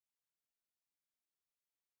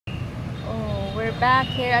we're back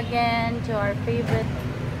here again to our favorite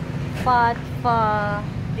Phat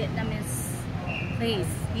Vietnamese place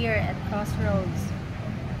here at Crossroads.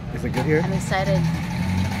 Is it good here? I'm excited.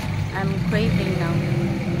 I'm craving now.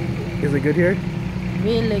 Is it good here?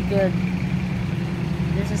 Really good.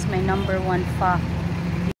 This is my #1 pho.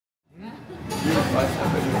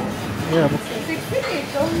 Yeah.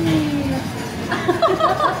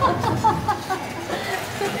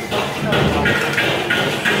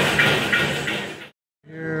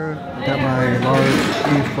 Here, got my large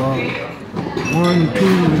beef pho. 1,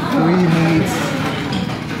 2, 3 meats.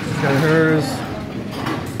 Got hers.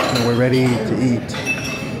 And we're ready to eat.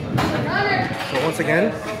 So once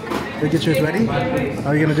again, we get yours ready. How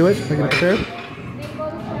are you gonna do it? Are you gonna prepare it?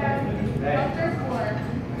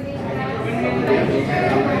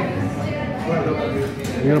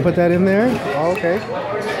 You're gonna put that in there? Oh, okay.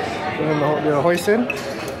 You're gonna hoist in?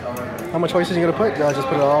 How much hoist are you gonna put? I'll just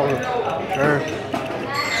put it all in. Sure.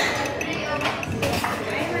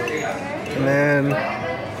 And then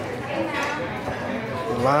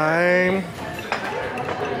lime.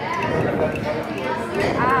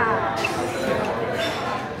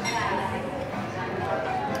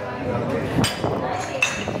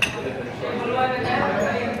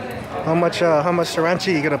 How much sriracha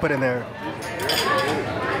are you gonna put in there?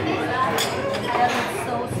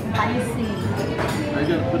 So spicy. Are you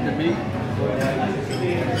gonna put the meat?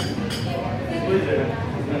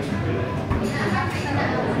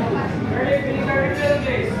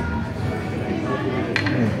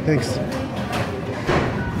 Thanks.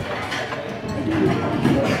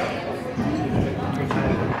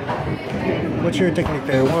 What's your technique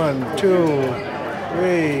there? 1, 2,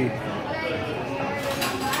 3.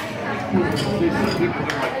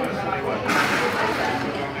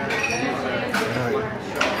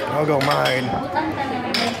 I'll go mine.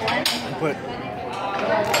 Put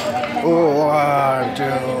 1, 2,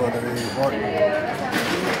 3, 4.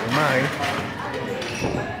 Mine.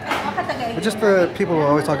 But just the people are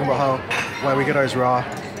always talking about why we get ours raw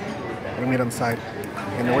and meat on the side.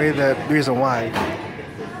 And the reason why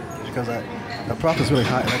is because the broth is really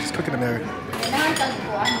hot and I just cook it in there.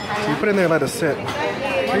 So you put it in there and let it sit.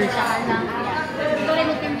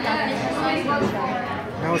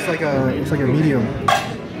 Now it's like a medium.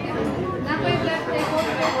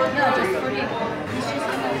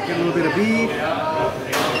 Get a little bit of beef,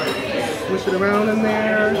 swish it around in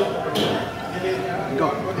there. Go.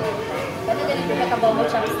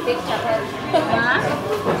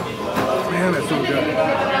 Man, that's so good.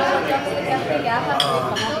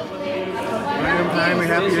 I am finally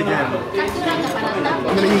happy again.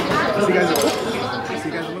 I'm gonna eat. See you guys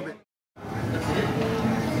in a little bit.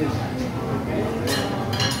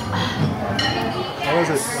 How is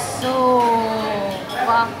it? So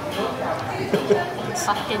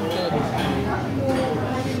fucking good.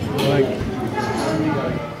 Like,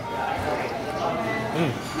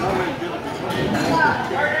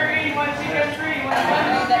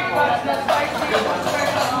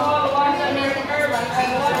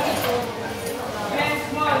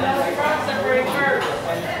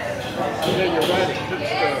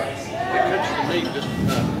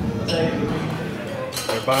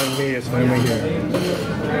 their banh mi is finally here.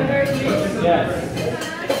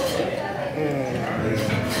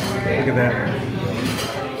 Look at that.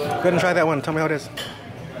 Go ahead and try that one. Tell me how it is.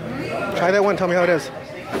 Try that one. Tell me how it is.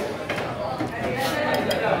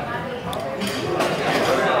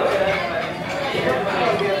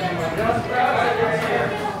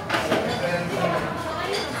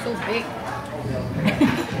 So big.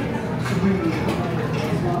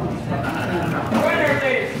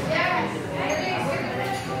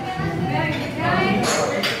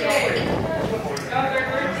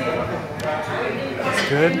 It's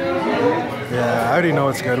good? Yeah, I already know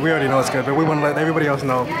it's good. We already know it's good, but we want to let everybody else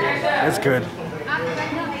know it's good.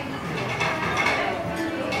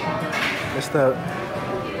 It's the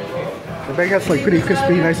baguette's like pretty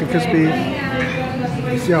crispy, nice and crispy.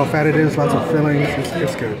 You see how fat it is, lots of fillings.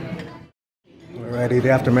 It's good. Alrighty, the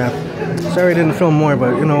aftermath. Sorry I didn't film more,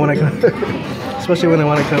 but you know when I come, especially when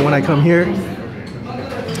I come here,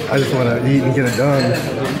 I just want to eat and get it done.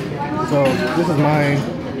 So this is mine.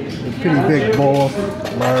 It's a pretty big bowl,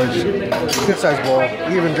 large, good sized bowl.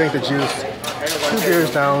 We even drank the juice. 2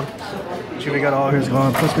 beers down. Jimmy got all his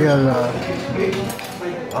gone. Plus we had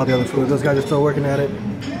all the other food. Those guys are still working at it.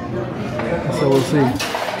 So we'll see.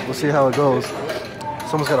 We'll see how it goes.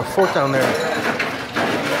 Someone's got a fork down there.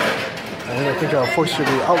 And I think a fork should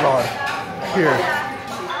be outlawed here.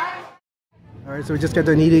 Alright, so we just got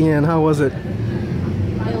done eating, and how was it?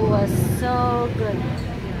 It was so good.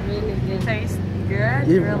 Really good. Tastes good.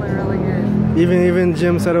 Really good. Even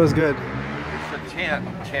Jim said it was good.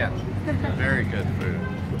 10. Very good food.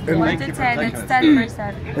 And, 1 Thank to you for 10, taking it's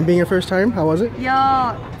us. 10%. and being your first time, how was it?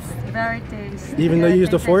 Yo, it's very tasty. Even though you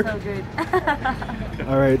used a Tastes fork? So good.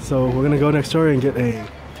 All right, so we're gonna go next door and get a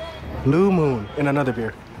Blue Moon and another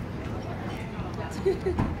beer.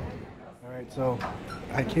 All right, so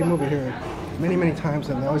I came over here many times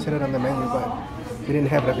and they always had it on the menu, but they didn't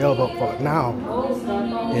have it available. But now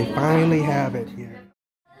they finally have it here.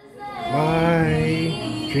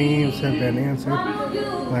 My dreams have been answered.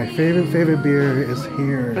 My favorite beer is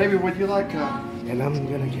here, Baby, would you like and I'm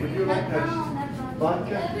gonna get it.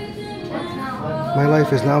 vodka? My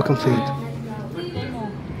life is now complete.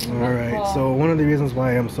 Alright, so one of the reasons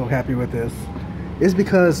why I'm so happy with this is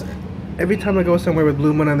because every time I go somewhere with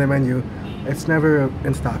Blue Moon on their menu, it's never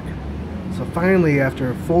in stock. So finally,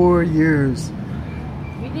 after 4 years,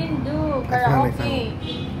 We didn't do I finally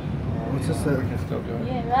karaoke. what's this? We can still do it.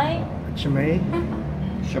 Yeah, right? Chimay?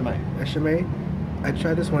 Chimay. A Chimay? I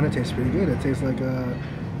tried this one, it tastes pretty good. It tastes like a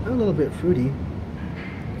little bit fruity.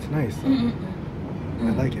 It's nice.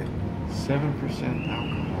 I like it. 7%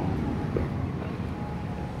 alcohol.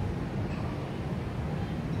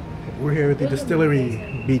 We're here at the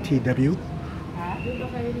distillery BTW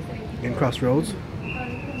in Crossroads.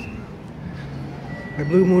 My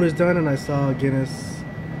Blue Moon is done and I saw Guinness.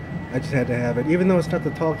 I just had to have it. Even though it's not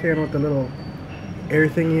the tall can with the little air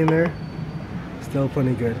thingy in there, still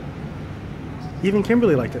plenty good. Even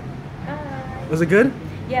Kimberly liked it. Was it good?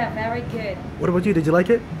 Yeah, very good. What about you? Did you like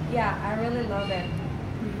it? Yeah, I really love it.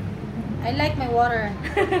 I like my water.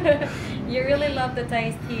 You really love the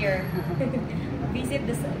taste here. visit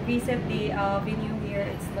the venue here.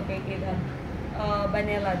 It's located at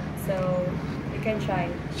Banelad, so you can try.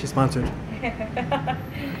 She's sponsored.